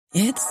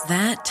It's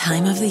that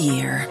time of the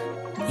year.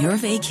 Your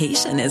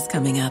vacation is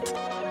coming up.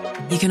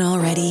 You can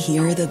already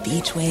hear the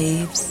beach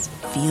waves,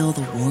 feel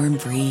the warm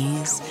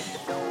breeze,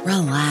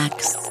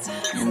 relax,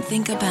 and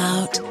think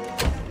about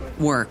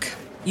work.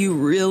 You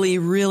really,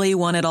 really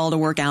want it all to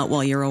work out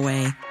while you're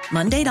away.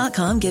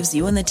 Monday.com gives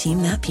you and the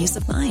team that peace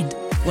of mind.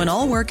 When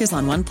all work is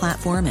on one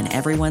platform and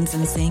everyone's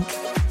in sync,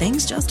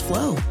 things just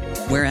flow.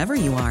 Wherever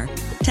you are,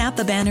 tap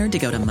the banner to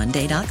go to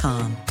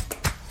Monday.com.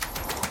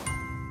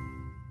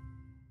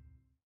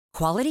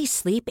 Quality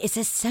sleep is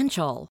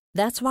essential.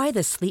 That's why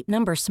the Sleep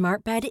Number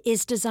Smart Bed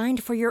is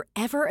designed for your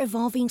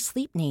ever-evolving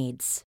sleep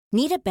needs.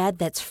 Need a bed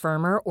that's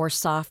firmer or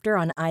softer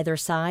on either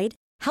side?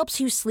 Helps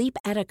you sleep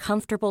at a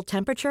comfortable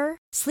temperature?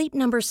 Sleep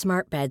Number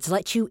Smart Beds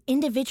let you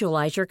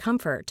individualize your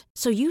comfort,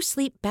 so you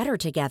sleep better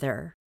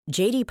together.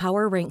 J.D.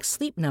 Power ranks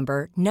Sleep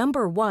Number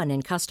number 1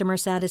 in customer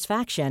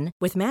satisfaction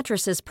with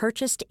mattresses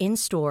purchased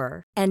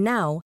in-store. And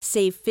now,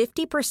 save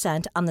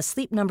 50% on the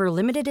Sleep Number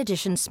Limited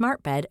Edition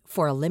Smart Bed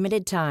for a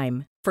limited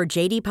time. For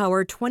J.D.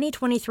 Power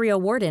 2023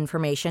 award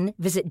information,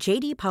 visit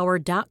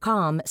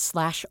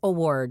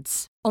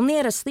jdpower.com/awards. Only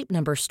at a Sleep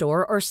Number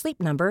store or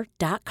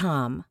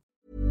sleepnumber.com.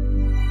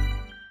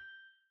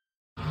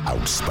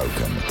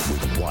 Outspoken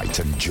with White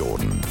and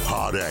Jordan.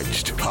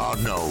 Hard-edged,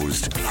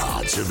 hard-nosed,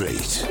 hard to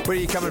beat. Where are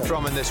you coming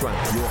from in this one?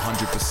 Your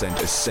 100%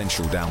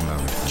 essential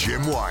download.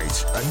 Jim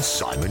White and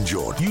Simon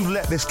Jordan. You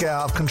let this get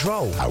out of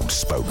control.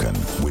 Outspoken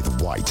with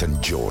White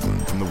and Jordan.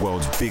 From the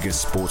world's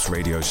biggest sports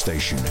radio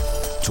station,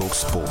 Talk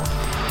Sport.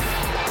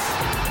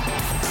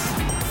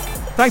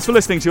 Thanks for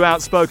listening to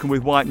Outspoken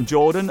with White and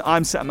Jordan.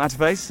 I'm Seth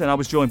Matterface, and I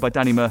was joined by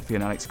Danny Murphy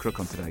and Alex Crook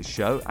on today's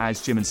show.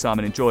 As Jim and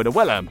Simon enjoyed a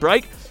well-earned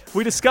break,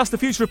 we discussed the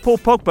future of Paul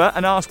Pogba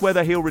and asked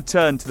whether he'll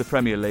return to the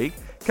Premier League.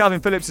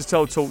 Calvin Phillips has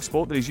told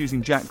TalkSport that he's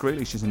using Jack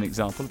Grealish as an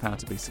example of how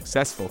to be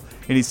successful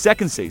in his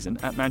second season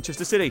at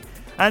Manchester City.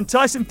 And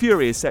Tyson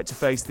Fury is set to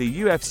face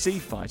the UFC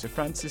fighter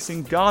Francis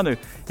Ngannou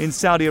in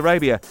Saudi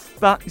Arabia.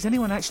 But is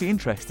anyone actually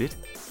interested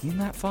in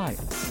that fight?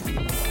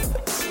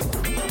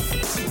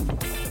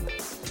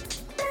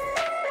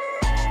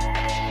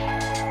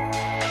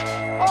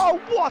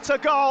 Oh, what a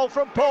goal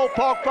from Paul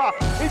Pogba.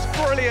 It's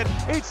brilliant.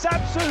 It's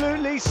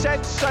absolutely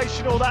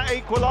sensational, that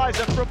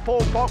equaliser from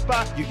Paul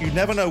Pogba. You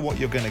never know what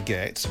you're going to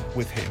get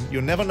with him.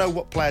 You'll never know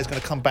what player's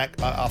going to come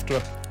back after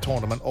a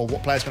tournament or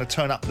what player's going to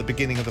turn up at the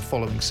beginning of the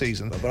following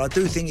season. But I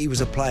do think he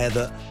was a player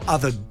that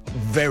other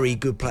very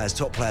good players,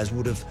 top players,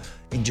 would have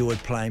enjoyed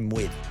playing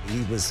with.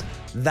 He was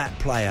that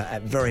player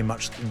at very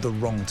much the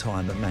wrong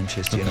time at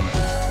Manchester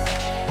United.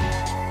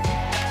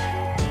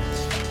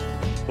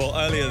 Well,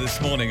 earlier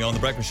this morning on The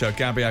Breakfast Show,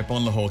 Gabriel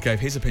Bonlahor gave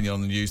his opinion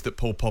on the news that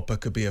Paul Pogba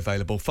could be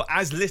available for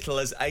as little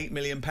as £8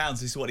 million.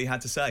 This is what he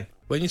had to say.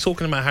 When you're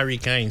talking about Harry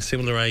Kane,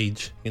 similar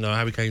age, you know,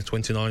 Harry Kane's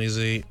 29, is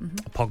he? Mm-hmm.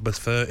 Pogba's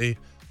 30.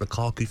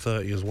 Lukaku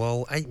 30 as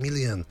well. 8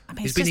 million. I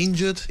mean, he's been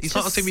injured. It's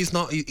not as if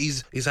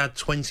he's had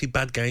 20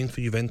 bad games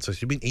for Juventus.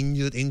 He's been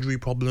injured, injury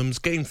problems,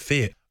 getting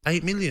fit.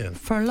 8 million.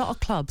 For a lot of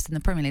clubs in the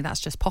Premier League,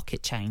 that's just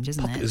pocket change,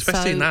 isn't it?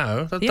 Especially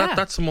now.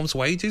 That's a month's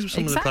wages with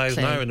some of the players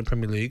now in the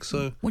Premier League.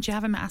 So would you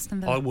have him at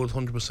Aston Villa? I would,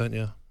 100%,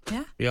 yeah.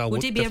 Yeah? Yeah, I would.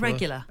 Would he be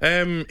definitely. a regular?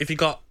 If he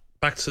got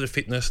back to the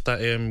fitness that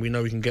we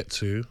know we can get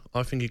to,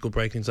 I think he could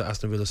break into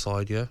Aston Villa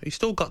side, yeah. He's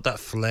still got that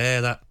flair,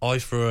 that eye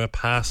for a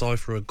pass, eye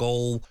for a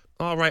goal.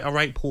 I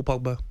rate Paul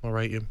Pogba. I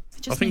rate him.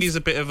 I think he's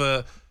a bit of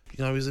a...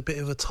 You know, he was a bit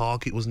of a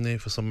target, wasn't he,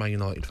 for some Man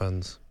United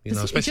fans? You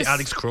know, especially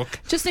Alex Crook.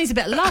 Just needs a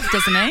bit of love,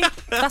 doesn't he?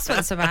 That's what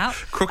it's about.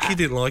 Crookie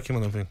didn't like him, I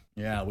don't think.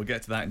 Yeah, we'll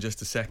get to that in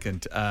just a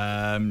second.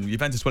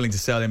 Juventus willing to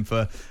sell him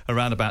for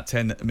around about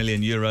 €10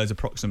 million,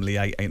 approximately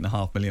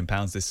 £8.5 million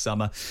this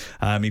summer.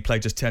 He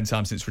played just 10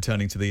 times since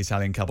returning to the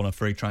Italian club on a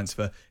free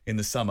transfer in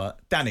the summer.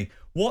 Danny,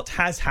 what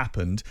has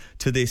happened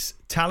to this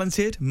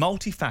talented,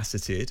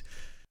 multifaceted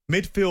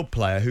midfield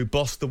player who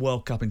bossed the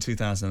World Cup in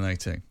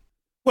 2018?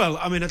 Well,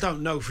 I mean, I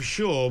don't know for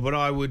sure, but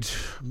I would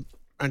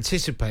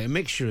anticipate a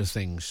mixture of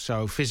things.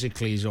 So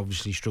physically, he's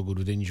obviously struggled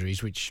with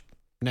injuries, which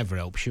never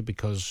helps you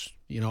because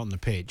you're not on the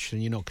pitch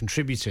and you're not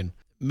contributing.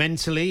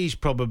 Mentally, he's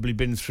probably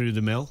been through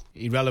the mill.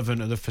 Irrelevant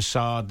of the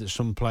facade that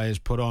some players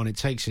put on, it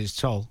takes its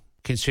toll.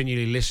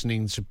 Continually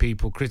listening to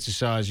people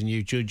criticising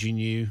you, judging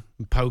you,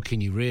 and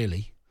poking you,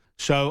 really.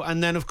 So,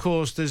 and then, of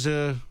course, there's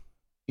a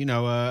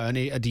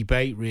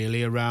debate,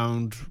 really,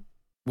 around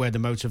where the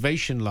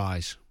motivation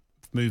lies.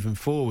 Moving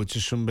forward to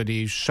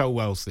somebody who's so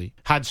wealthy,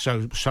 had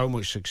so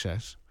much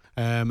success.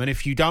 And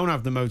if you don't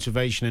have the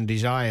motivation and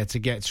desire to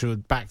get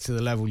back to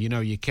the level you know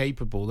you're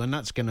capable, then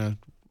that's going to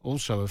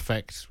also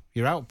affect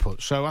your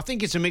output. So I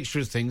think it's a mixture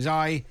of things.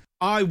 I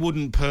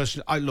wouldn't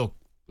personally...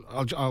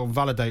 I'll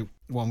validate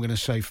what I'm going to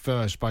say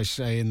first by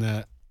saying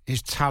that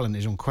his talent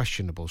is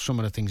unquestionable. Some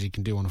of the things he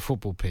can do on a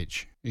football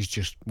pitch is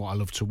just what I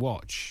love to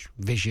watch.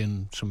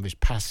 Vision, some of his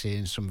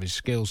passing, some of his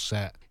skill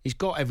set. He's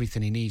got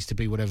everything he needs to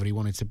be whatever he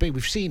wanted to be.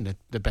 We've seen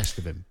the best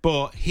of him.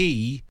 But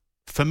he,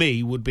 for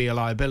me, would be a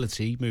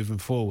liability moving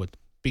forward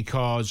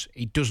because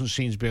he doesn't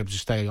seem to be able to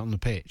stay on the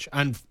pitch.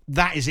 And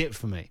that is it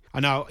for me. I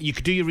know you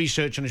could do your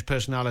research on his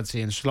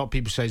personality, and a lot of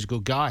people say he's a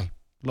good guy.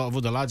 A lot of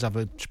other lads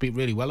speak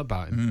really well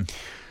about him.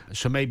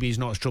 So maybe he's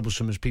not as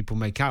troublesome as people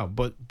make out.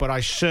 But I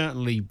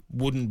certainly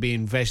wouldn't be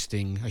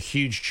investing a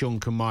huge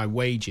chunk of my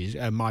wages,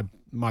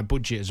 my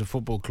budget as a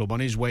football club on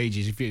his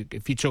wages.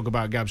 If you talk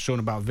about Gab's talking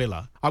about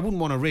Villa, I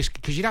wouldn't want to risk,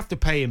 because you'd have to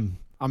pay him.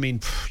 I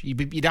mean,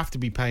 you'd have to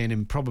be paying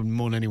him probably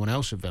more than anyone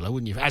else at Villa,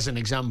 wouldn't you? As an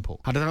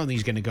example. I don't think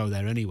he's going to go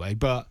there anyway,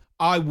 but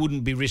I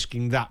wouldn't be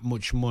risking that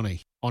much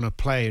money on a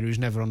player who's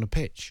never on the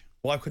pitch.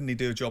 Why couldn't he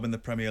do a job in the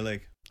Premier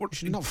League?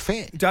 He's not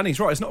fit. Danny's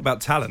right. It's not about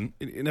talent.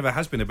 It never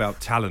has been about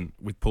talent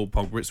with Paul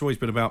Pogba. It's always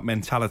been about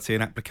mentality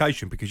and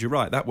application, because you're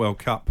right, that World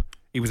Cup,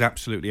 he was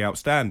absolutely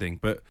outstanding.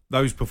 But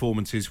those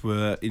performances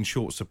were in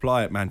short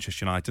supply at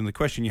Manchester United. And the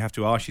question you have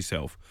to ask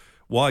yourself,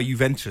 why are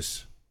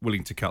Juventus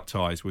willing to cut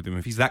ties with him?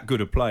 If he's that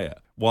good a player,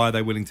 why are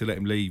they willing to let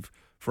him leave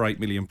for £8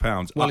 million?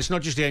 Well, it's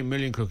not just the 8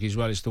 million cookies,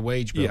 well, it's the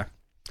wage bill. Yeah.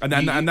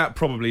 And that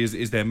probably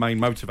is their main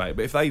motivator.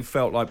 But if they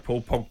felt like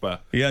Paul Pogba,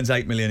 he earns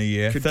 $8 million a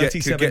year,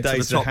 37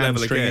 days of a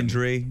hamstring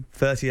injury,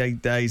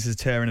 38 days of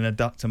tearing an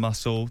adductor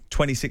muscle,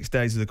 26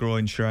 days with a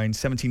groin strain,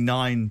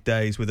 79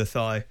 days with a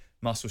thigh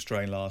muscle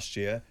strain last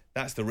year.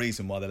 That's the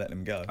reason why they let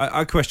him go.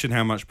 I question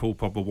how much Paul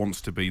Pogba wants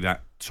to be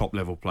that top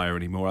level player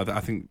anymore. I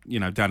think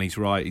Danny's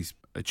right. He's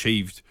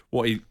achieved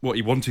what he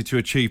wanted to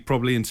achieve,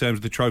 probably, in terms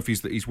of the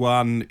trophies that he's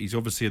won. He's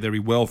obviously a very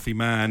wealthy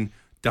man.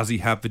 Does he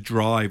have the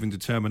drive and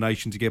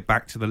determination to get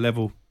back to the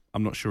level?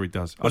 I'm not sure he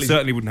does. I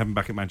certainly wouldn't have him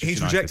back at Manchester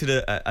United. He's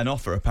rejected an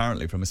offer,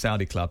 apparently, from a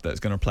Saudi club that's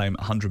going to pay him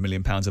 £100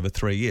 million over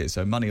 3 years.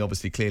 So money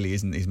obviously clearly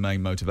isn't his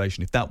main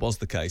motivation. If that was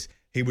the case,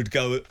 he would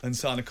go and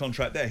sign a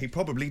contract there. He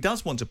probably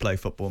does want to play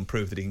football and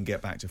prove that he can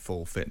get back to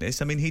full fitness.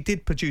 I mean, he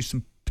did produce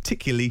some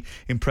particularly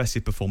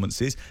impressive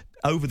performances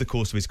over the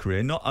course of his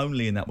career, not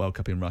only in that World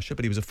Cup in Russia,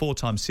 but he was a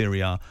 4-time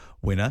Serie A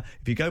winner.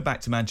 If you go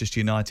back to Manchester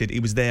United, he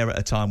was there at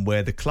a time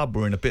where the club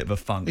were in a bit of a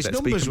funk. Let's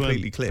be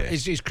completely clear.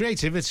 His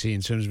creativity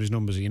in terms of his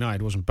numbers at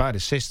United wasn't bad,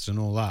 assists and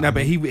all that. No,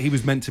 but he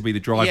was meant to be the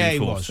driving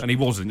force, and he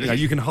wasn't.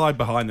 You can hide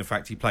behind the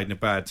fact he played in a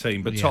bad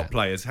team, but top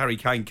players, Harry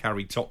Kane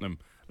carried Tottenham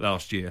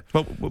last year.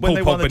 Well, when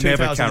they won the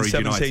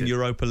 2017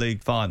 Europa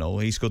League final,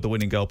 he scored the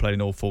winning goal, played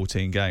in all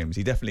 14 games.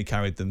 He definitely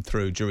carried them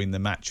through during the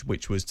match,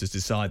 which was to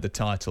decide the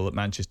title at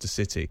Manchester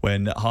City,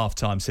 when at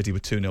half-time City were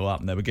 2-0 up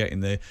and they were getting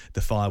the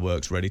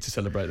fireworks ready to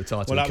celebrate the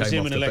title. Well, that was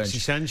him and Alexis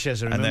Alexis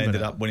Sanchez, I remember. And they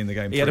ended up winning the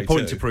game 3-2. He had a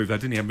point to prove, though,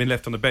 didn't he? I've been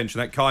left on the bench,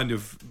 and that kind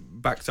of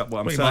backs up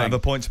what I'm saying. He might have a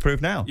point to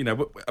prove now.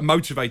 A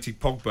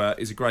motivated Pogba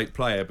is a great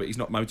player, but he's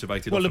not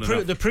motivated. Well,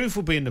 the the proof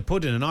will be in the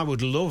pudding, and I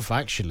would love,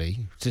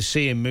 actually, to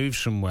see him move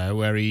somewhere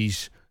where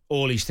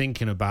all he's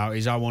thinking about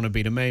is, I want to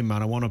be the main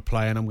man, I want to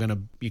play,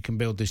 and you can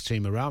build this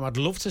team around. I'd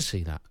love to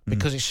see that,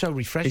 because it's so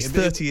refreshing. He's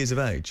 30 years of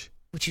age.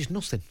 Which is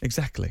nothing.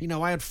 Exactly.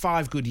 I had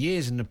 5 good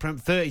years, and the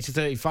 30 to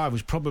 35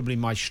 was probably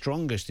my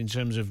strongest in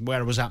terms of where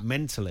I was at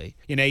mentally,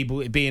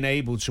 being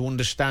able to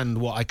understand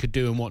what I could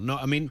do and what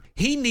not. I mean,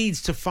 he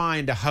needs to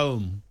find a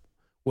home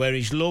where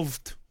he's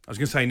loved. I was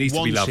going to say he needs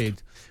to be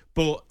loved.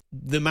 But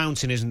the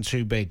mountain isn't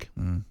too big.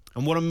 And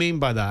what I mean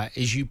by that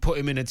is you put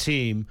him in a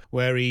team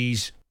where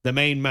he's the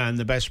main man,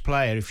 the best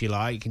player, if you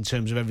like, in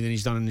terms of everything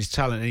he's done and his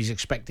talent, and he's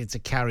expected to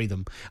carry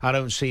them. I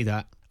don't see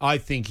that. I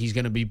think he's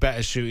going to be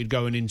better suited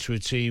going into a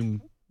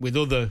team with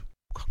other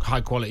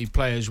high-quality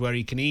players where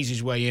he can ease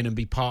his way in and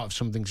be part of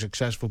something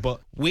successful. But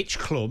which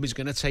club is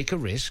going to take a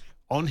risk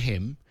on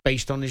him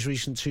based on his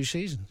recent 2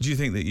 seasons? Do you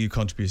think that you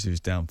contributed to his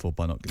downfall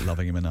by not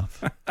loving him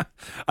enough?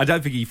 I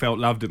don't think he felt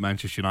loved at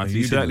Manchester United.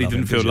 He certainly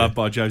didn't feel loved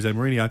by Jose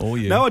Mourinho. Or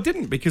you? No, I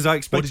didn't, because I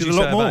expected a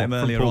lot more. What did you say about him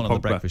earlier from on Paul the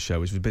Pogba. breakfast show,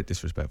 which was a bit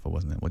disrespectful,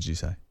 wasn't it? What did you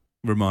say?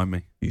 Remind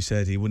me. You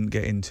said he wouldn't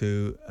get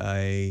into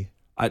a...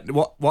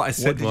 What I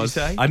said what was...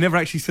 did you say? I never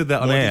actually said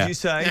that on what air. What did you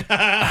say?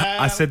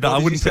 I said that I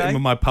wouldn't put him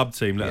in my pub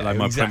team, let alone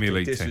my Premier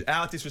League team.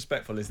 How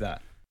disrespectful is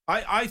that?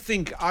 I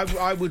think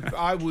I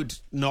would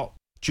not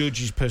judge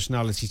his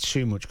personality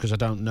too much, because I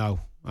don't know,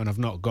 and I've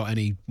not got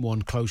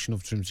anyone close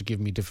enough to him to give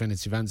me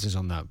definitive answers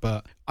on that.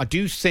 But I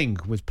do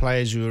think with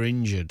players who are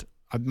injured,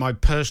 my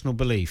personal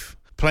belief,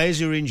 players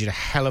who are injured a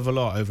hell of a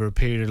lot over a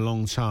period of a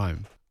long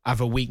time have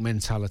a weak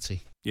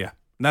mentality. Yeah.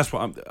 And that's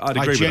what I'd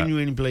agree with. I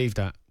genuinely believe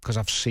that, because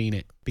I've seen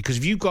it. Because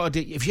if you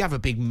have a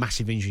big,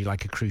 massive injury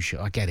like a cruciate,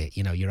 I get it,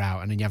 you're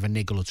out, and then you have a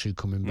niggle or two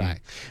coming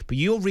back. But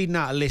you're reading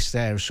out a list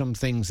there of some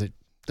things that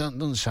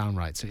doesn't sound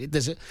right. So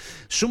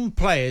some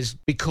players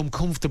become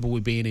comfortable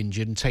with being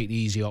injured and take the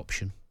easy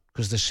option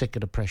because they're sick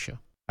of the pressure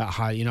at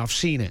high. I've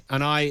seen it,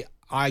 and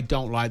I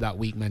don't like that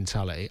weak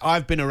mentality.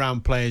 I've been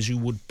around players who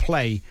would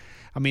play.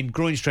 I mean,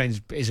 groin strain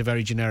is a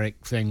very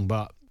generic thing,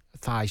 but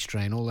thigh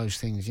strain, all those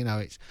things.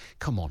 It's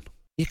come on.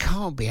 You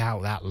can't be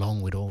out that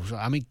long with all.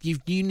 I mean,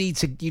 you need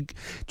to. Do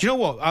you know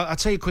what? I'll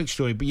tell you a quick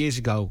story. But years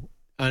ago,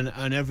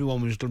 and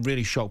everyone was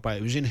really shocked by it.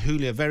 It was in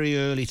Houllier, very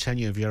early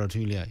tenure of Gerard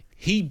Houllier.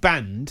 He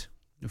banned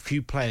a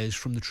few players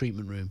from the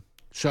treatment room.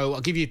 So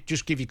I'll give you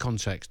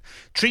context.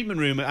 Treatment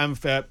room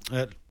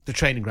at the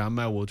training ground,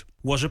 Melwood,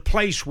 was a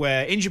place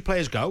where injured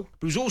players go,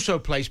 but it was also a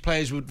place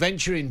players would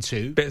venture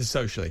into. Bit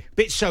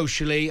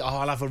socially.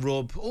 I'll have a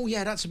rub. Oh,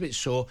 yeah, that's a bit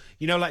sore.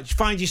 You know, like,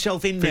 find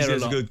yourself in there a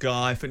lot. A good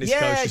guy, fitness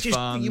coach is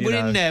fun. You were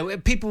in there.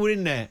 People were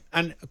in there.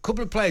 And a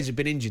couple of players had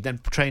been injured, then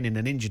training,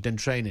 and injured, then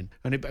training.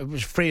 And it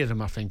was 3 of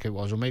them, I think it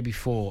was, or maybe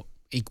 4.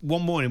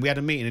 One morning, we had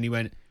a meeting, and he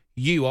went,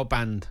 you are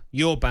banned.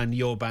 Your band,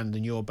 your band,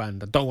 and your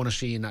band. I don't want to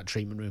see you in that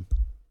treatment room.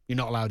 You're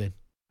not allowed in.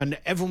 And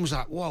everyone was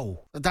like,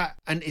 whoa.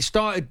 And it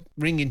started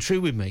ringing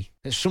true with me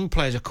that some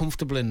players are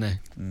comfortable in there.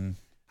 Mm.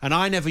 And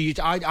I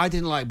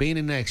didn't like being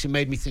in there because it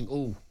made me think,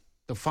 oh,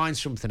 they'll find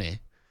something here.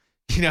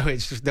 You know,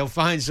 it's just, they'll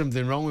find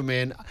something wrong with me.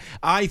 And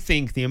I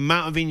think the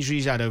amount of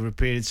injuries he's had over a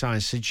period of time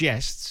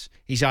suggests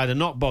he's either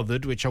not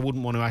bothered, which I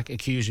wouldn't want to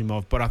accuse him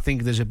of, but I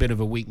think there's a bit of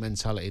a weak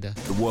mentality there.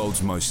 The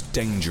world's most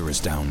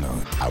dangerous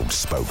download.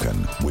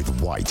 Outspoken with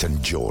White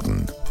and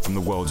Jordan. From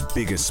the world's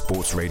biggest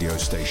sports radio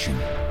station,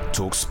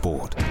 Talk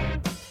Sport.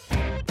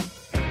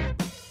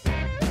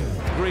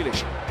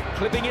 Grealish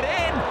clipping it in,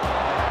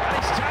 and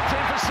it's tapped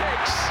in for 6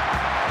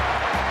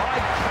 by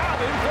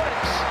Calvin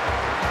Phillips.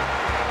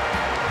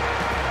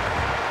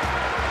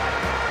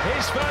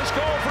 His first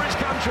goal for his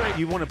country.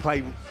 You want to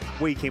play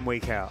week in,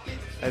 week out,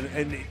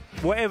 and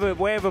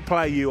whatever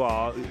player you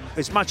are,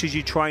 as much as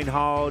you train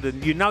hard,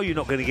 and you know you're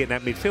not going to get in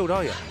that midfield,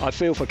 are you? I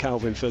feel for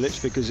Calvin Phillips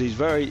because he's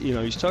very,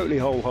 he's totally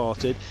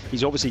wholehearted.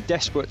 He's obviously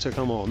desperate to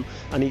come on,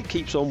 and he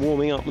keeps on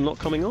warming up and not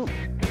coming on.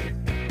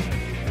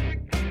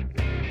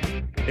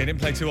 He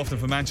didn't play too often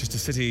for Manchester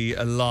City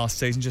last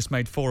season, just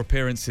made 4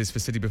 appearances for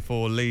City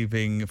before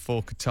leaving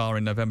for Qatar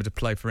in November to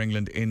play for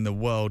England in the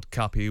World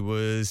Cup. He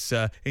was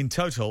in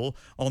total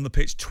on the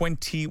pitch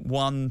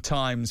 21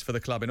 times for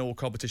the club in all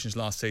competitions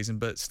last season,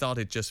 but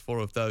started just 4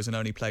 of those and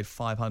only played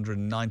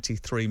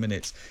 593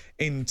 minutes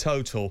in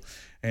total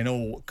in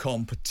all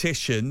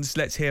competitions.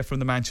 Let's hear from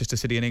the Manchester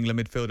City and England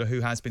midfielder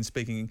who has been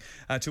speaking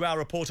to our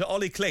reporter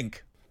Ollie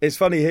Klink. It's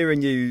funny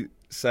hearing you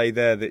say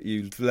there that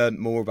you've learnt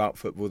more about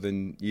football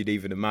than you'd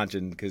even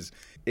imagine, because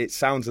it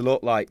sounds a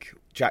lot like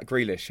Jack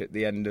Grealish at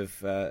the end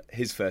of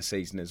his first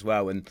season as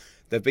well, and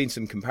there have been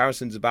some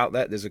comparisons about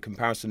that. There's a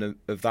comparison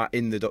of that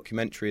in the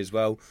documentary as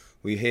well.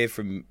 We hear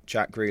from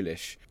Jack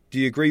Grealish. Do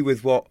you agree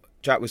with what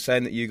Jack was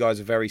saying, that you guys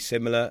are very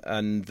similar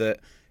and that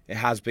it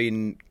has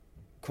been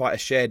quite a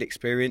shared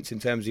experience in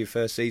terms of your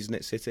first season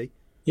at City?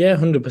 Yeah,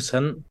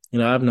 100%.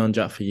 I've known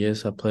Jack for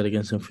years. I've played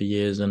against him for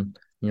years, and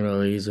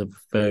he's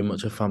very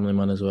much a family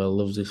man as well,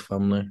 loves his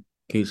family,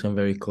 keeps them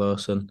very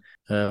close, and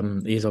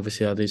he's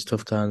obviously had his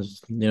tough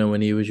times,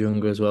 when he was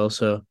younger as well.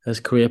 So his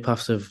career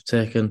paths have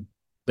taken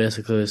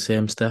basically the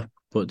same step,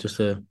 but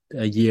just a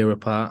year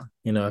apart.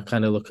 I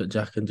kind of look at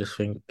Jack and just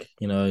think,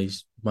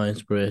 he's my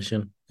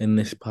inspiration in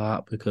this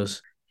part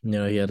because,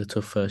 he had a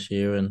tough first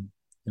year and,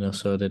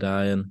 so did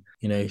I. And,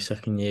 his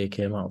second year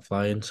came out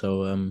flying.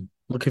 So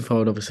looking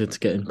forward, obviously, to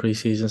getting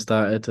pre-season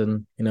started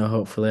and,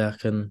 hopefully I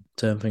can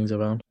turn things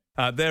around.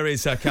 There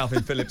is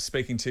Calvin Phillips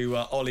speaking to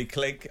Ollie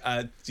Klink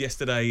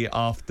yesterday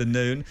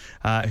afternoon,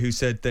 who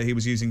said that he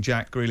was using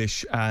Jack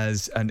Grealish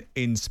as an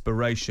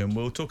inspiration.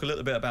 We'll talk a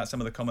little bit about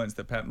some of the comments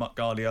that Pep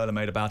Guardiola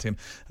made about him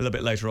a little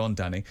bit later on,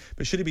 Danny.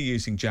 But should he be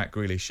using Jack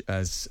Grealish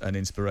as an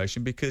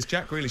inspiration? Because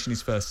Jack Grealish in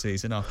his first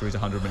season, after his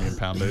 £100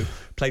 million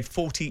move, played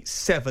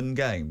 47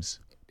 games.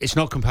 It's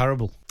not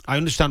comparable. I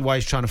understand why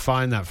he's trying to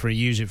find that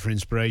use it for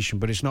inspiration,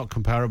 but it's not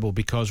comparable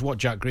because what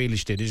Jack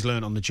Grealish did is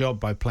learn on the job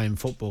by playing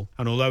football.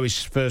 And although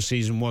his first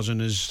season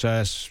wasn't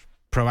as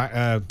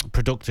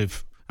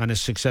productive and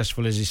as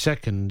successful as his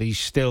second, he's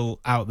still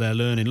out there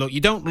learning. Look,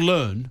 you don't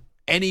learn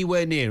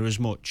anywhere near as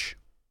much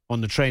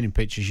on the training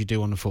pitch as you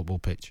do on the football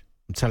pitch.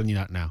 I'm telling you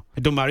that now.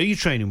 It doesn't matter who you're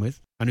training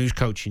with and who's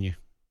coaching you.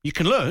 You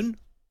can learn,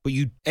 but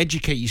you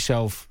educate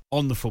yourself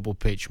on the football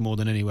pitch more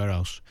than anywhere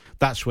else.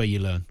 That's where you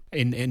learn.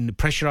 In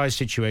pressurised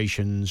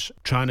situations,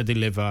 trying to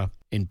deliver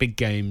in big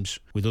games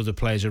with other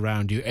players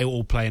around you,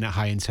 all playing at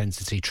high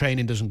intensity.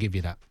 Training doesn't give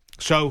you that.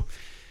 So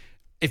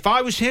if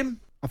I was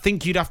him, I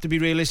think you'd have to be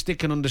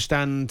realistic and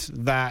understand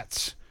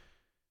that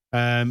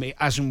it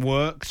hasn't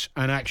worked.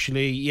 And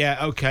actually,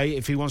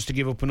 if he wants to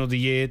give up another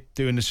year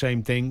doing the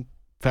same thing,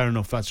 fair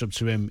enough, that's up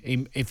to him.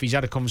 If he's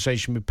had a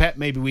conversation with Pep,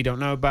 maybe we don't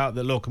know about,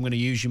 that, look, I'm going to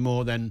use you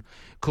more, then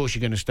of course you're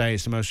going to stay.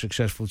 It's the most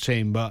successful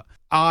team. But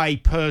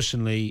I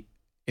personally,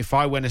 if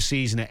I went a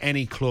season at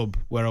any club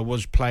where I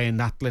was playing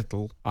that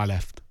little, I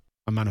left.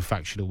 I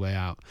manufactured a way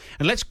out.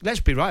 And let's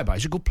be right about it,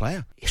 he's a good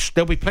player.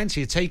 There'll be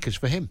plenty of takers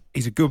for him.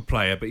 He's a good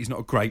player, but he's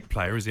not a great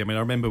player, is he? I mean, I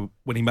remember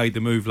when he made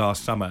the move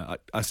last summer,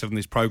 I said on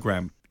this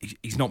programme,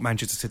 he's not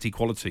Manchester City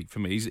quality for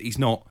me. He's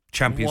not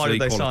Champions League quality.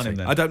 Why did they sign him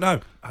then? I don't know.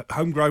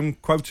 Homegrown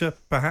quota,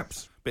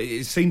 perhaps? But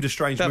it seemed a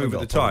strange move at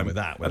the time. With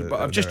that, but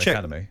I've just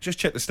checked the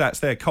stats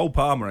there. Cole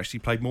Palmer actually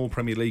played more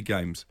Premier League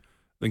games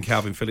than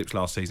Calvin Phillips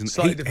last season.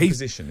 Slightly different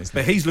position, isn't it?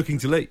 But he's looking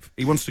to leave.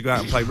 He wants to go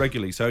out and play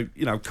regularly. So,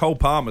 Cole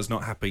Palmer's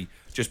not happy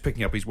just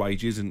picking up his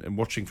wages and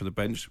watching for the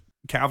bench.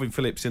 Calvin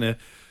Phillips in a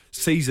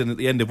season at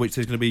the end of which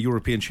there's going to be a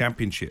European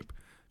Championship.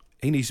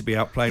 He needs to be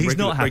out playing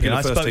regular first team football. He's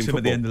not happy. I spoke to him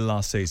at the end of the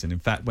last season. In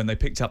fact, when they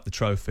picked up the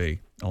trophy,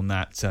 on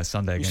that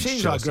Sunday against Chelsea.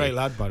 He seems like a great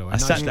lad, by the way. I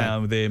sat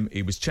down with him.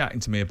 He was chatting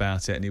to me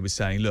about it, and he was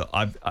saying, "Look,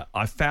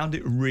 I found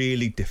it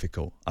really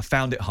difficult. I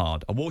found it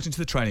hard. I walked into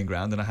the training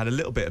ground, and I had a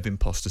little bit of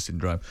imposter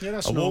syndrome. Yeah,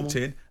 that's I normal. walked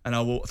in, and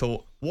I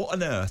thought, what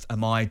on earth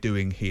am I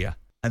doing here?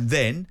 And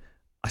then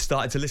I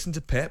started to listen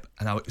to Pep,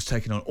 and I was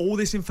taking on all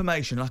this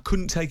information, and I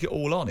couldn't take it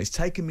all on. It's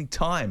taken me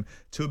time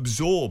to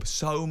absorb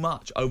so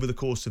much over the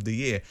course of the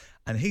year,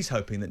 and he's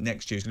hoping that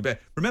next year's going to be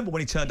better. Remember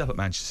when he turned up at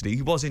Manchester City,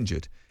 he was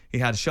injured. He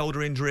had a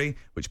shoulder injury,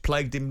 which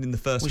plagued him in the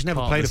first He's never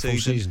part played of the a full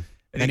season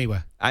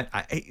anywhere. And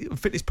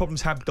fitness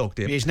problems have dogged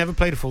him. He's never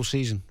played a full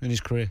season in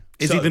his career.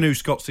 Is he the new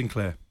Scott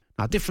Sinclair?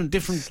 No, different.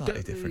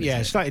 Slightly different.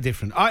 Yeah, slightly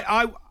different.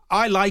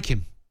 I like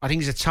him. I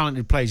think he's a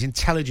talented player. He's an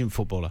intelligent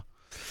footballer.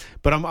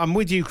 But I'm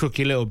with you,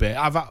 Crookie, a little bit.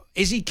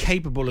 Is he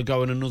capable of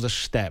going another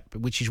step?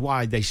 Which is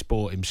why they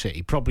sport him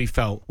City. Probably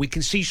felt we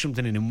can see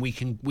something in him. We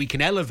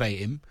can elevate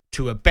him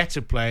to a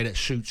better player that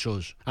suits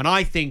us. And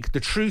I think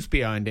the truth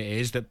behind it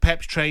is that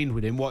Pep's trained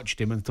with him,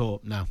 watched him, and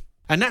thought, no.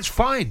 And that's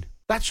fine.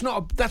 That's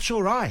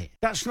all right.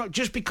 That's not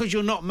just because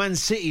you're not Man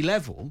City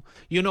level,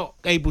 you're not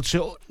able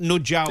to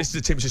nudge out. This is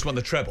the team that's just won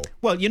the treble.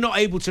 Well, you're not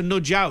able to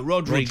nudge out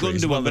Rodri,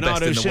 Gundogan,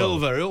 Bernardo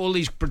Silva, all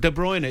these De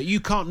Bruyne. You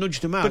can't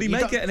nudge them out. But he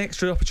may get an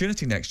extra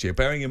opportunity next year,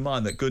 bearing in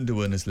mind that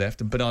Gundogan has left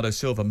and Bernardo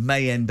Silva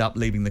may end up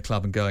leaving the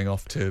club and going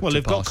off to. Well,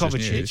 they've got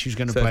Kovacic, who's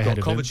going to play ahead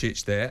of him. They've got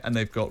Kovacic there, and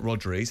they've got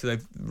Rodri, so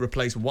they've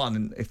replaced one.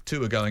 And if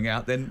two are going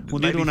out, then the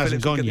other one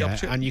hasn't gone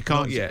yet, and you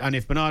can't. Yet. And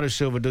if Bernardo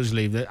Silva does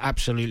leave, there's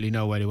absolutely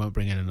no way they won't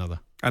bring in another.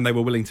 And they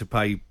were willing to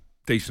pay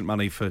decent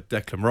money for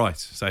Declan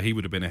Rice, so he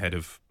would have been ahead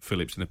of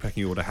Phillips in the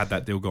pecking order had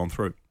that deal gone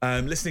through.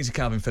 Listening to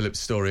Calvin Phillips'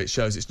 story, it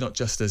shows it's not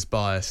just as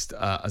biased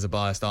as a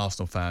biased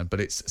Arsenal fan,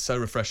 but it's so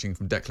refreshing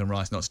from Declan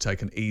Rice not to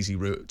take an easy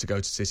route to go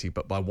to City,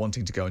 but by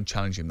wanting to go and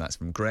challenge him. That's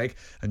from Greg.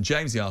 And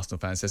James, the Arsenal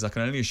fan, says, I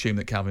can only assume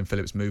that Calvin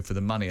Phillips moved for the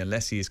money.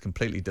 Unless he is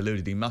completely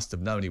deluded, he must have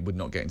known he would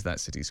not get into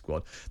that City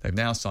squad. They've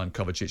now signed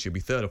Kovacic. He'll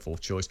be third or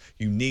fourth choice.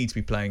 You need to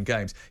be playing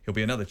games. He'll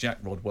be another Jack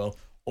Rodwell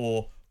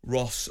or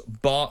Ross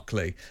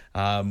Barkley,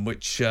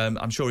 which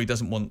I'm sure he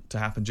doesn't want to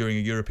happen during a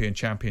European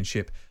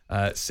Championship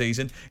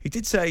season. He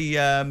did say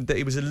that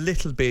he was a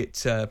little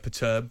bit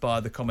perturbed by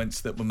the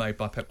comments that were made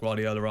by Pep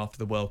Guardiola after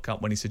the World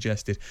Cup when he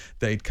suggested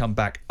that he'd come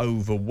back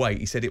overweight.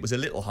 He said it was a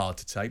little hard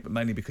to take, but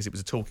mainly because it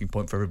was a talking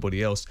point for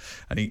everybody else,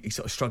 and he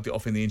sort of shrugged it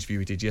off in the interview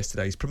he did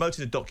yesterday. He's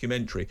promoted a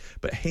documentary,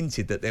 but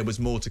hinted that there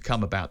was more to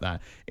come about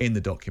that in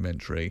the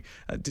documentary.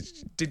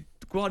 Did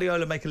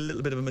Guardiola make a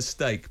little bit of a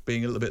mistake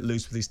being a little bit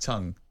loose with his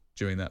tongue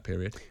during that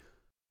period?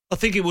 I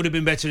think it would have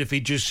been better if he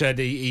just said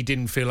he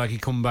didn't feel like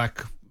he'd come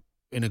back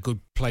in a good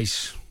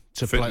place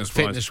to play,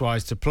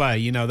 fitness-wise to play.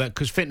 You know, that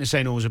because fitness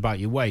ain't always about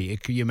your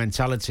weight. Your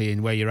mentality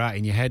and where you're at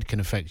in your head can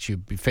affect your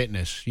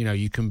fitness. You know,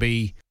 you can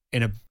be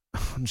in a, I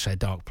wouldn't say a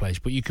dark place,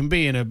 but you can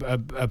be in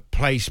a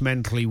place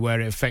mentally where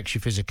it affects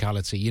your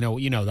physicality.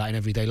 You know that in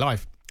everyday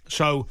life.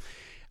 So,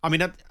 I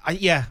mean, I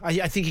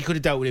think he could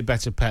have dealt with it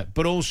better, Pep.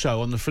 But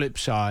also, on the flip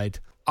side,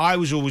 I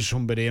was always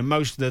somebody, and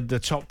most of the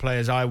top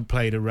players I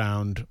played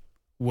around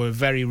were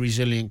very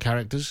resilient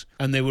characters,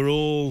 and they were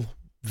all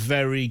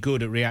very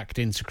good at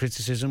reacting to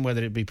criticism,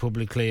 whether it be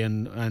publicly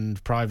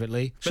and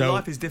privately. But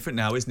life is different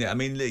now, isn't it? I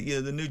mean,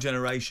 the new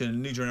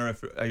generation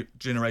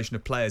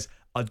of players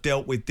are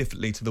dealt with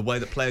differently to the way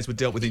that players were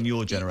dealt with in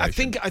your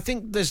generation. I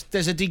think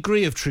there's a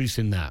degree of truth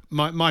in that.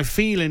 My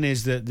feeling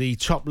is that the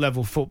top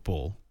level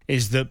football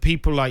is that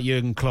people like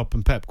Jurgen Klopp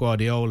and Pep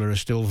Guardiola are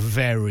still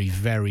very,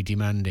 very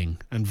demanding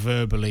and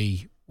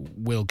verbally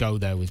will go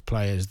there with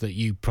players that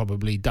you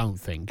probably don't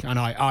think. And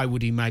I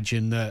would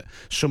imagine that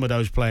some of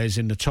those players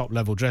in the top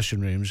level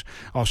dressing rooms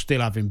are still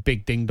having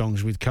big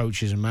ding-dongs with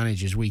coaches and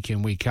managers week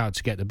in, week out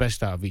to get the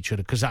best out of each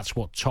other, because that's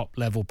what top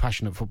level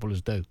passionate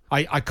footballers do.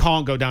 I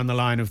can't go down the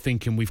line of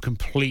thinking we've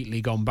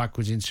completely gone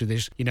backwards into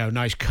this,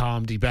 nice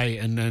calm debate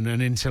and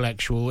an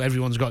intellectual,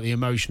 everyone's got the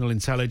emotional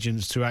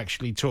intelligence to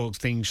actually talk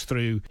things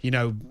through,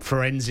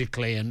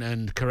 forensically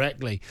and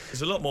correctly.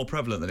 It's a lot more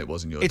prevalent than it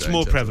was in your day. It's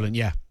more prevalent,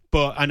 yeah.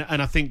 But and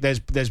I think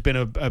there's been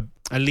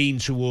a lean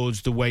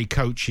towards the way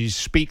coaches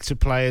speak to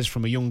players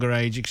from a younger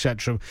age,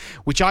 etc.,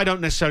 which I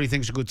don't necessarily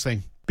think is a good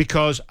thing.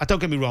 Because don't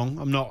get me wrong,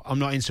 I'm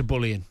not into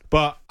bullying,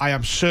 but I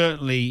am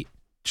certainly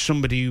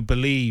somebody who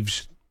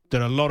believes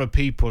that a lot of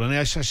people, and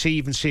I see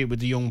it with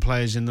the young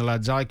players in the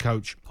lads I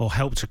coach or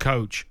help to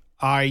coach,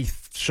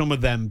 some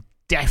of them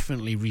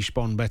definitely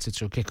respond better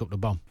to a kick up the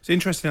bum. It's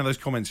interesting how those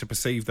comments are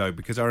perceived, though,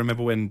 because I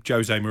remember when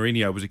Jose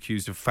Mourinho was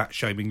accused of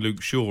fat-shaming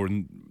Luke Shaw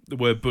and the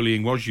word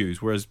bullying was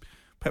used, whereas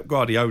Pep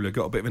Guardiola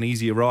got a bit of an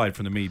easier ride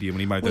from the media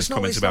when he made those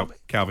comments about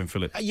Calvin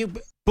Phillips.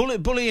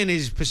 Bullying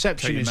is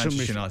perception. Take your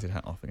Manchester United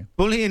hat off again.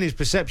 Bullying is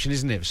perception,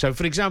 isn't it? So,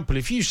 for example,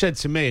 if you said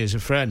to me as a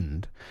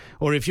friend,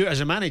 or if you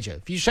as a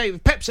manager,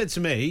 if Pep said to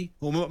me,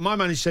 or my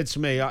manager said to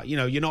me,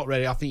 you're not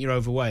ready, I think you're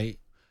overweight,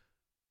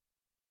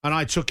 and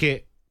I took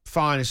it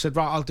fine and said,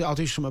 right, I'll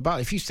do something about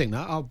it. If you think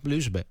that, I'll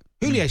lose a bit.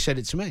 Houllier said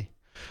it to me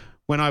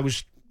when I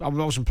was I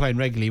wasn't playing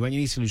regularly. When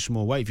you need to lose some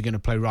more weight, if you're going to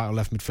play right or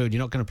left midfield, you're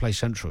not going to play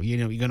central.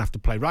 You're going to have to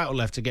play right or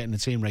left to get in the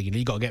team regularly.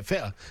 You've got to get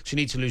fitter. So you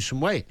need to lose some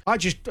weight. All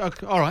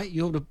right,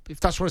 if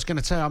that's what it's going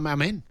to take,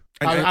 I'm in.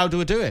 How do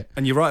I do it?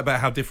 And you're right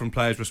about how different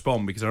players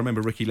respond, because I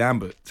remember Ricky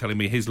Lambert telling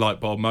me his light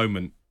bulb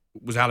moment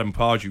was Alan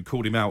Pardew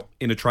called him out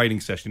in a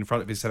training session in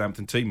front of his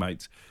Southampton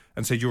teammates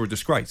and said, "You're a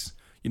disgrace."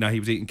 He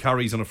was eating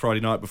curries on a Friday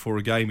night before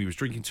a game. He was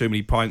drinking too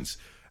many pints.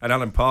 And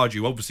Alan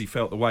Pardew obviously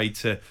felt the way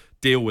to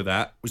deal with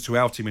that was to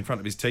out him in front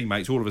of his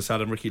teammates. All of a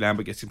sudden, Ricky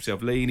Lambert gets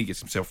himself lean, he gets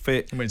himself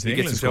fit, he gets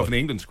himself in the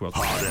England squad.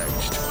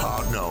 Hard-edged,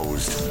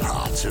 hard-nosed,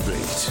 hard to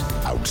beat.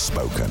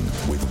 Outspoken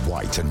with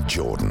White and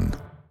Jordan.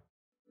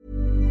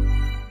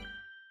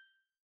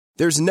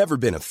 There's never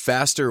been a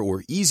faster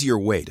or easier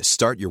way to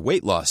start your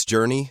weight loss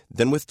journey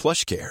than with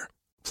PlushCare.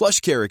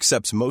 PlushCare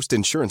accepts most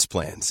insurance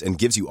plans and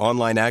gives you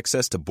online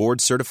access to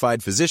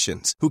board-certified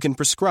physicians who can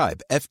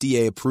prescribe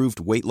FDA-approved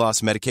weight loss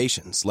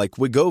medications like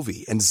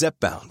Wegovy and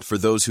Zepbound for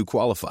those who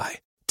qualify.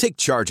 Take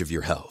charge of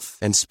your health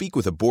and speak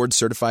with a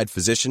board-certified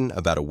physician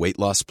about a weight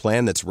loss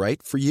plan that's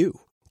right for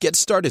you. Get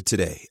started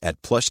today at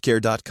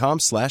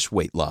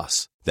plushcare.com/weight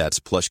loss.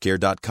 That's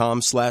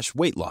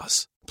plushcare.com/weight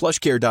loss.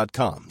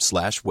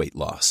 plushcare.com/weight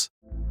loss.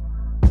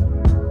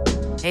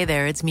 Hey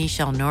there, it's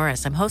Michelle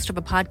Norris. I'm host of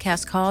a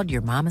podcast called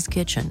Your Mama's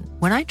Kitchen.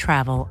 When I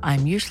travel,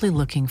 I'm usually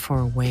looking for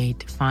a way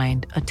to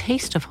find a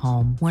taste of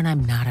home when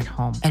I'm not at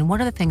home. And one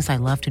of the things I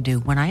love to do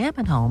when I am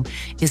at home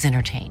is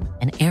entertain.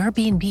 And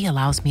Airbnb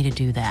allows me to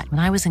do that.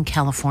 When I was in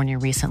California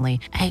recently,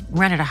 I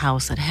rented a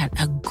house that had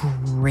a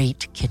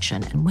great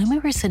kitchen. And when we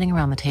were sitting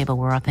around the table,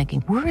 we were all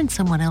thinking, we're in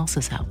someone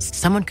else's house.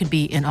 Someone could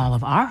be in all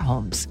of our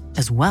homes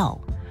as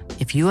well.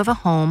 If you have a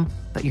home,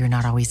 but you're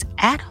not always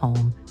at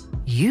home,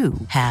 you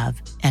have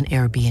an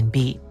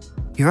Airbnb.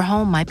 Your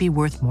home might be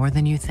worth more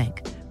than you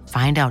think.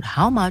 Find out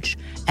how much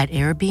at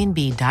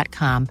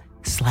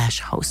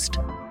airbnb.com/host.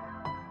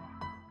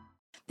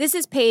 This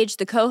is Paige,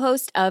 the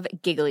co-host of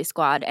Giggly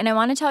Squad, and I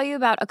want to tell you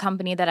about a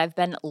company that I've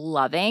been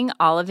loving,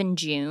 Olive &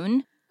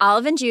 June.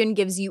 Olive & June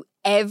gives you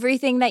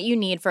everything that you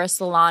need for a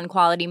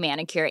salon-quality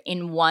manicure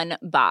in one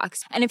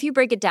box. And if you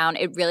break it down,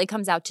 it really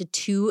comes out to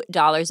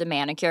 $2 a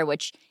manicure,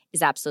 which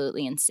is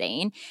absolutely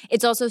insane.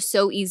 It's also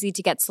so easy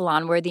to get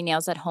salon-worthy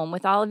nails at home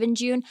with Olive &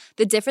 June.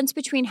 The difference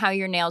between how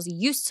your nails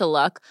used to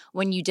look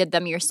when you did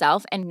them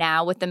yourself and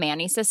now with the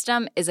Mani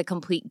system is a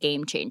complete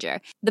game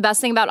changer. The best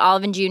thing about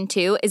Olive & June,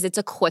 too, is it's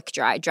a quick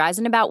dry. Dries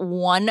in about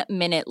 1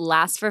 minute,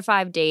 lasts for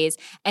 5 days,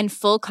 and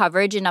full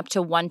coverage in up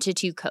to 1 to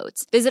 2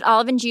 coats. Visit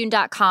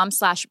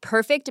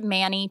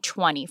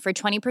oliveandjune.com/perfectmani20 for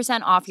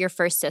 20% off your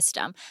first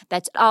system.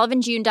 That's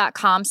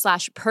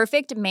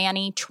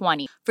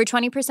oliveandjune.com/perfectmani20 for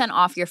 20%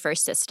 off your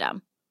first system.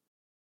 Uppercut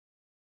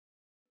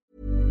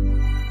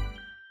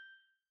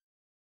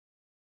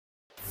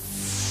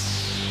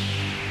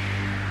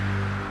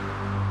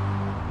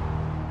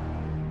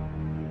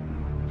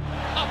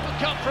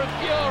from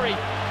Fury,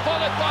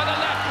 followed by the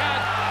left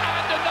hand,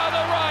 and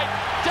another right.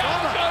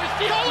 Down goes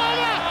the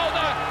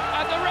shoulder,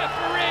 and the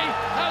referee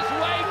has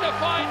waved the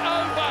fight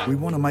over. We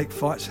want to make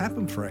fights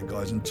happen for our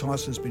guys, and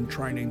Tyson's been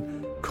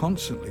training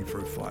constantly for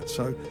a fight,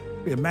 so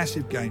it'll be a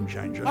massive game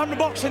changer. I'm the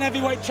boxing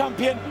heavyweight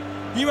champion,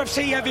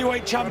 UFC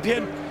heavyweight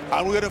champion.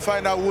 And we're going to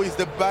find out who is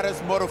the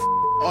baddest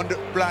on the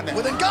planet.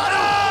 With Ngannou!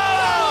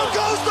 Down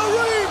goes the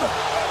Reem!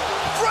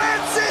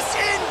 Francis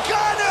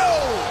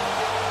Ngannou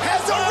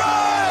has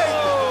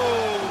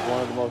arrived!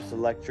 One of the most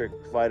electric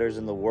fighters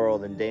in the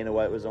world, and Dana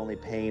White was only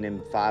paying him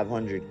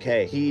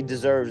 $500K. He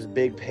deserves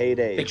big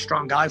paydays. Big,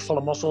 strong guy, full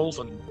of muscles,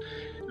 and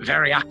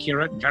very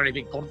accurate and very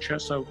big puncher.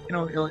 So,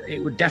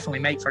 it would definitely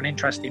make for an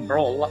interesting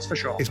brawl, that's for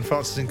sure. Is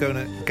Francis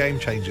Ngannou a game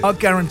changer? I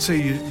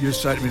guarantee you'll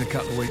say to me in a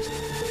couple of weeks,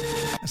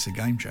 that's a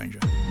game changer.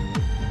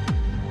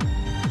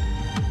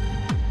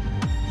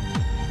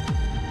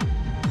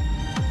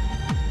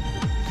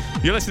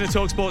 You're listening to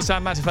TalkSport,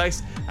 Sam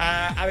Matterface,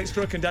 Alex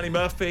Crook and Danny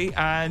Murphy,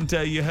 and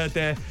you heard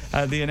there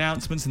the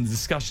announcements and the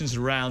discussions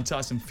around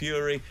Tyson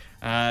Fury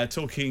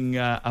talking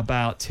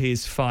about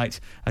his fight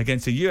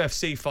against a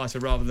UFC fighter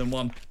rather than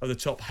one of the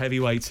top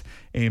heavyweights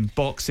in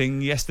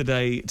boxing.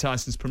 Yesterday,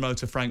 Tyson's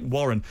promoter Frank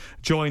Warren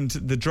joined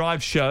the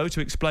Drive show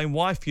to explain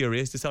why Fury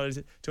has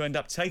decided to end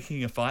up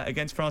taking a fight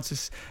against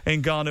Francis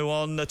Ngannou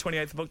on the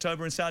 28th of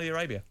October in Saudi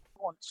Arabia. I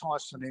want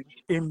Tyson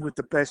in with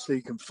the best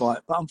he can fight,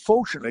 but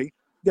unfortunately,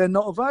 they're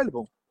not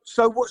available.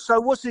 So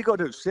what's he got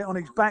to do? Sit on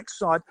his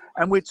backside,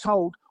 and we're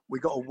told we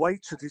got to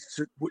wait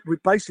we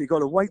basically got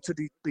to wait to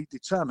be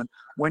determined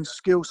when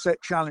Skill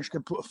Set Challenge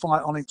can put a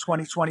fight on in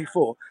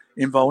 2024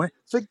 involving.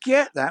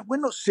 Forget that. We're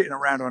not sitting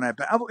around on our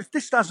back. If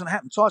this doesn't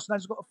happen, Tyson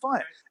has got to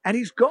fight, and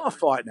he's got to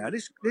fight now.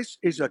 This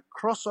is a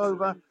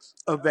crossover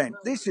event.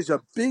 This is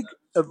a big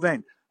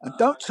event, and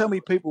don't tell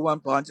me people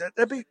won't buy it.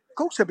 Of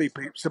course, there'll be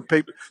some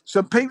people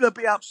will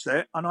be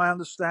upset, and I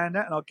understand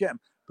that, and I get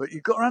them. But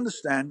you've got to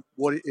understand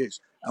what it is.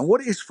 And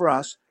what it is for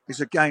us is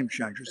a game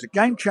changer. It's a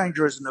game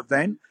changer as an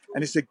event,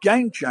 and it's a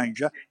game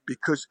changer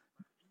because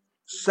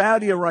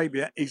Saudi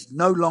Arabia is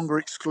no longer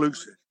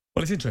exclusive.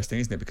 Well, it's interesting,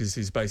 isn't it? Because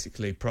this is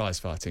basically prize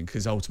fighting,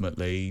 because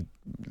ultimately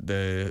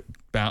the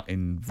bout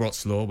in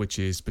Wroclaw, which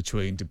is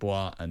between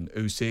Dubois and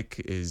Usyk,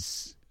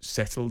 is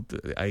settled.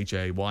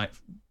 AJ White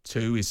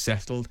 2 is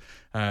settled.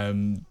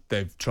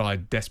 They've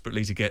tried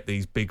desperately to get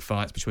these big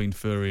fights between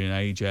Fury and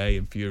AJ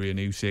and Fury and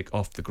Usyk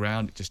off the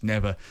ground. It just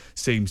never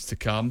seems to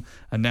come.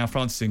 And now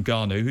Francis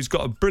Ngannou, who's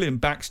got a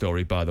brilliant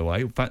backstory, by the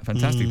way,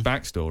 fantastic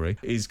backstory,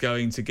 is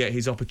going to get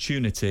his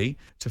opportunity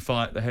to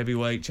fight the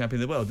heavyweight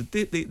champion of the world.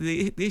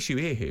 The issue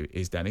here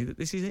is, Danny, that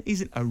this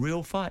isn't a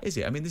real fight, is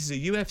it? I mean, this is a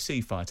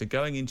UFC fighter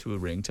going into a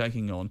ring,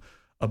 taking on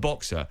a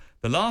boxer.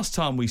 The last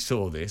time we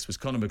saw this was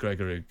Conor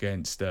McGregor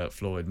against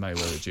Floyd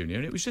Mayweather Jr.,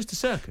 and it was just a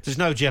circus. There's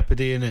no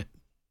jeopardy in it.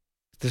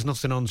 There's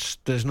nothing on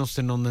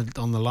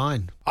the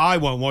line. I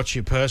won't watch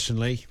it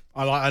personally.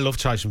 I love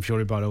Tyson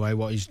Fury, by the way.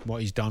 What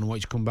he's done, what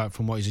he's come back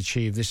from, what he's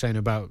achieved. This ain't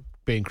about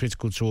being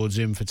critical towards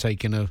him for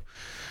taking a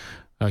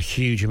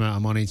huge amount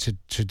of money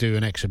to do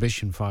an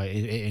exhibition fight.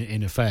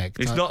 In effect,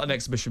 it's not an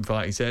exhibition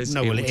fight. He says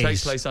no. It will will take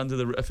place under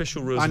the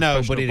official rules. I know,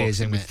 of but it boxing,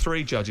 is, isn't with it?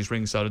 3 judges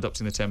ringside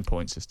adopting the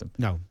 10-point system.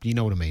 No, you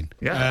know what I mean.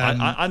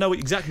 Yeah, I know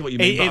exactly what you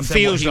mean. It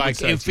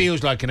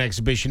feels like an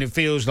exhibition. It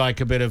feels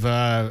like a bit of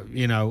a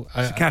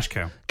it's a cash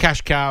cow.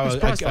 Cash cow,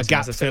 a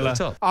gap I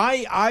filler.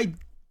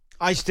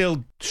 I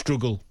still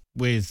struggle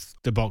with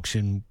the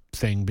boxing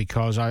thing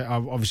because I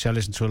obviously I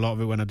listen to a lot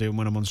of it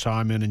when I'm on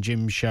Simon and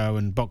Jim's show,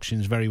 and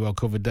boxing's very well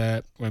covered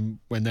there when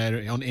they're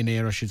in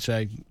here. I should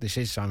say this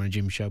is Simon and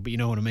Jim's show, but you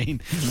know what I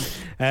mean.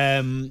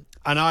 And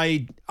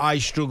I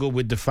struggle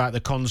with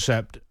the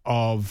concept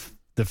of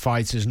the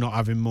fighters not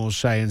having more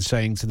say and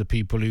saying to the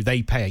people who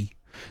they pay,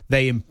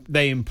 they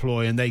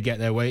employ and they get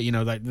their way. You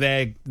know, like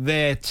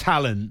their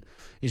talent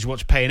is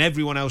what's paying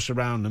everyone else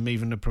around them,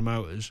 even the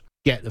promoters.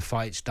 Get the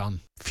fights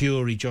done.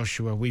 Fury,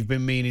 Joshua, we've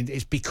been meaning...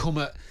 It's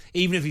become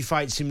even if he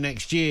fights him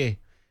next year,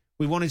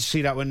 we wanted to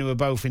see that when they were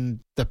both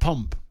in the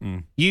pump.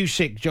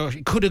 Usyk, Josh,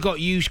 could have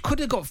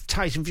got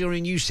Tyson Fury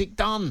and Usyk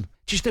done.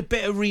 Just a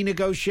bit of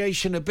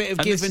renegotiation, a bit of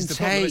give and take.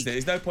 Problem, isn't it?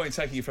 There's no point in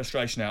taking your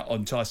frustration out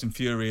on Tyson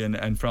Fury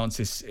and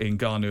Francis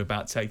Ngannou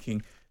about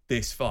taking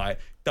this fight.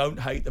 Don't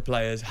hate the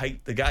players,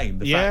 hate the game.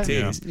 The fact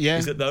is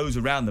that those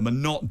around them are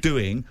not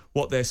doing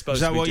what they're supposed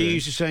to be doing. Is that what you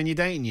used to say in your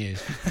dating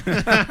years?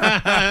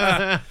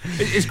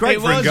 It's great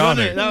for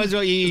Ngannou. That was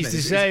what you used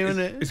to say,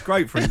 wasn't it? It's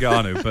great for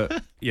Ngannou,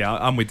 but yeah,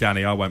 I'm with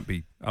Danny. I won't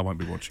be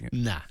watching it.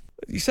 Nah.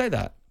 You say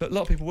that, but a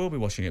lot of people will be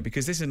watching it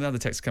because this is another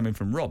text coming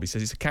from Rob. He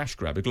says it's a cash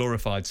grab, a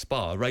glorified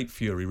spa. I rate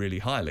Fury really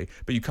highly,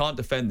 but you can't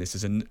defend this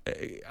as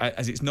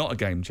it's not a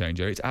game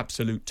changer. It's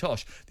absolute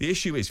tosh. The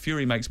issue is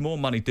Fury makes more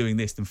money doing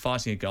this than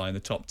fighting a guy in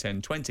the top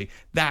 10, 20.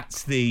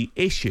 That's the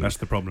issue. That's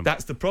the problem.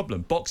 That's the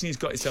problem. Boxing has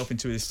got itself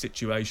into this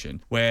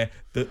situation where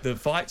the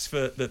fights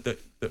that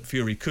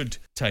Fury could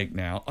take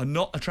now are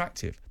not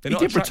attractive. They're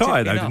not attractive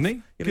retire, though, enough.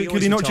 didn't he? Yeah,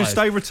 Could he not just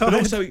stay retired? But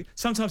also,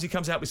 sometimes he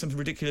comes out with some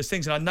ridiculous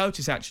things, and I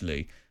notice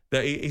actually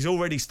that he's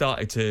already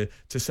started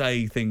to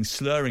say things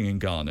slurring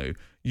Ngannou,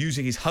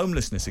 using his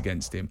homelessness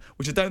against him,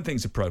 which I don't think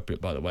is appropriate,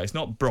 by the way. It's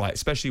not bright,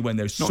 especially when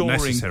there's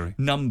soaring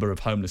number of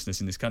homelessness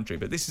in this country.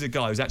 But this is a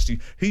guy who's actually,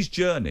 his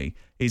journey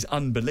is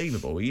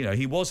unbelievable. You know,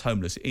 he was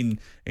homeless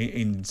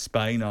in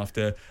Spain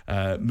after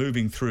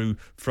moving through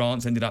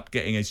France, ended up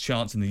getting his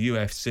chance in the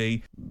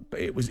UFC.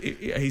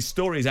 His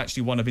story is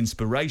actually one of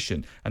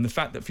inspiration. And the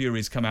fact that Fury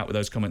has come out with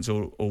those comments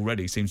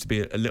already seems to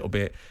be a little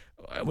bit,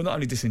 well, not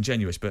only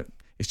disingenuous, but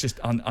it's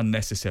just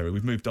unnecessary.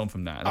 We've moved on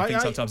from that. And I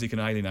think sometimes he can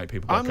alienate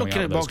people by I'm coming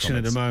looking out at with those boxing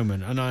comments. at the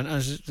moment, and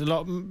as a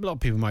lot of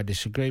people might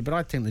disagree, but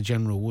I think the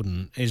general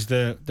wouldn't, is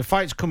the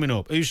fight's coming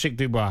up. Usyk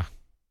Dubois.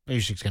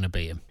 Usyk's going to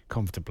beat him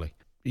comfortably.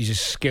 He's a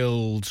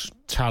skilled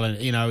talent.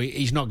 You know,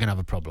 he's not going to have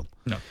a problem.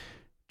 No.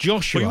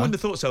 Joshua... Well, you wouldn't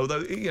have thought so, though.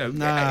 You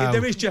know,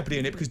 there is jeopardy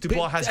in it because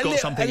Dubois has got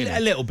something in it. A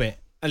little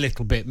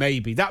bit,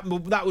 maybe. That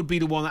would be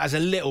the one that has a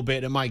little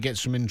bit that might get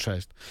some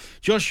interest.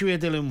 Joshua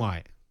Dillian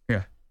White.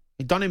 Yeah.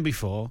 He'd done him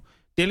before.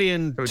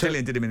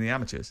 Dillian did him in the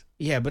amateurs.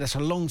 Yeah, but that's a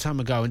long time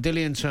ago. And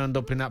Dillian turned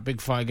up in that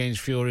big fight against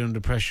Fury under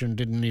pressure and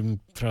didn't even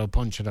throw a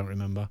punch, I don't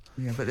remember.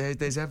 Yeah, but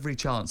there's every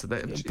chance that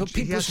but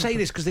people say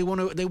this because they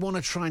want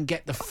to try and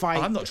get the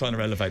fight. I'm not trying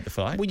to elevate the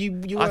fight.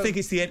 Well, I think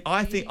it's the end.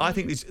 I think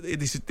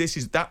this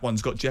is that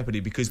one's got jeopardy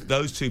because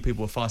those two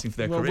people are fighting for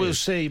their careers. We'll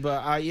see,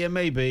 but yeah,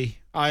 maybe.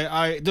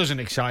 It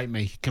doesn't excite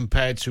me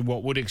compared to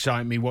what would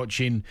excite me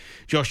watching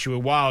Joshua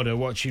Wilder,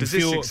 watching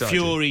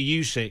Fury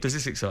Usyk. Does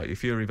this excite you,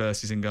 Fury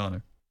versus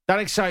Ngannou? That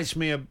excites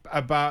me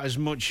about as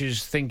much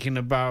as thinking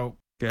about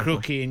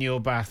Crookie in your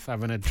bath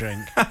having a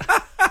drink.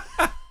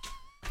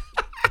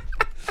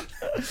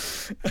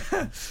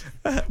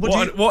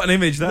 What an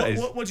image that is.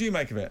 What do you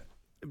make of it?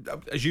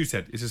 As you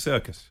said, it's a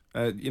circus.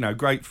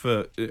 Great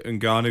for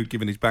Ngannou,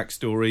 given his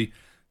backstory.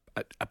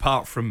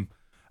 Apart from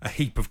a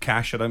heap of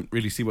cash, I don't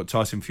really see what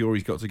Tyson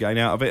Fury's got to gain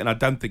out of it, and I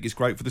don't think it's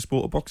great for the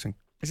sport of boxing.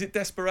 Is it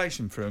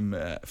desperation from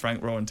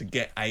Frank Warren to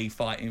get a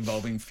fight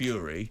involving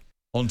Fury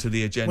onto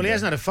the agenda? Well, he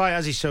hasn't had a fight,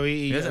 has he? So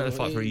he hasn't had a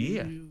fight for a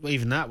year.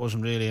 Even that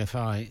wasn't really a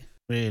fight,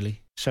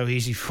 really. So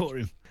easy for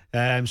him.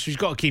 So he's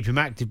got to keep him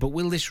active. But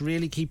will this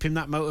really keep him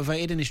that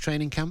motivated in his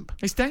training camp?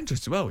 It's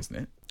dangerous as well, isn't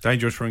it?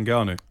 Dangerous for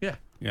Ngannou. Yeah.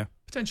 Yeah.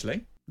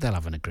 Potentially. They'll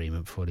have an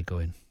agreement before they go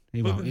in.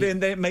 But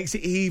then it makes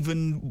it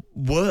even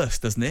worse,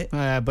 doesn't it?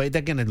 But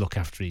they're going to look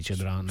after each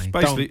other, aren't they?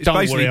 It's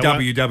basically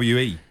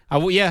WWE. I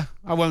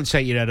won't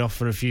take your head off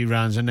for a few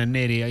rounds and then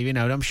nearly,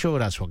 I'm sure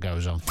that's what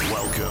goes on.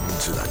 Welcome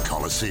to the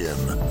Coliseum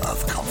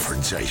of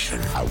Confrontation.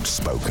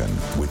 Outspoken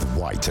with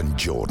White and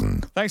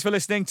Jordan. Thanks for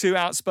listening to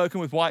Outspoken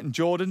with White and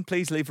Jordan.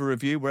 Please leave a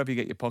review wherever you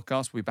get your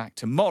podcast. We'll be back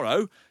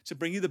tomorrow to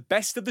bring you the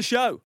best of the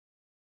show.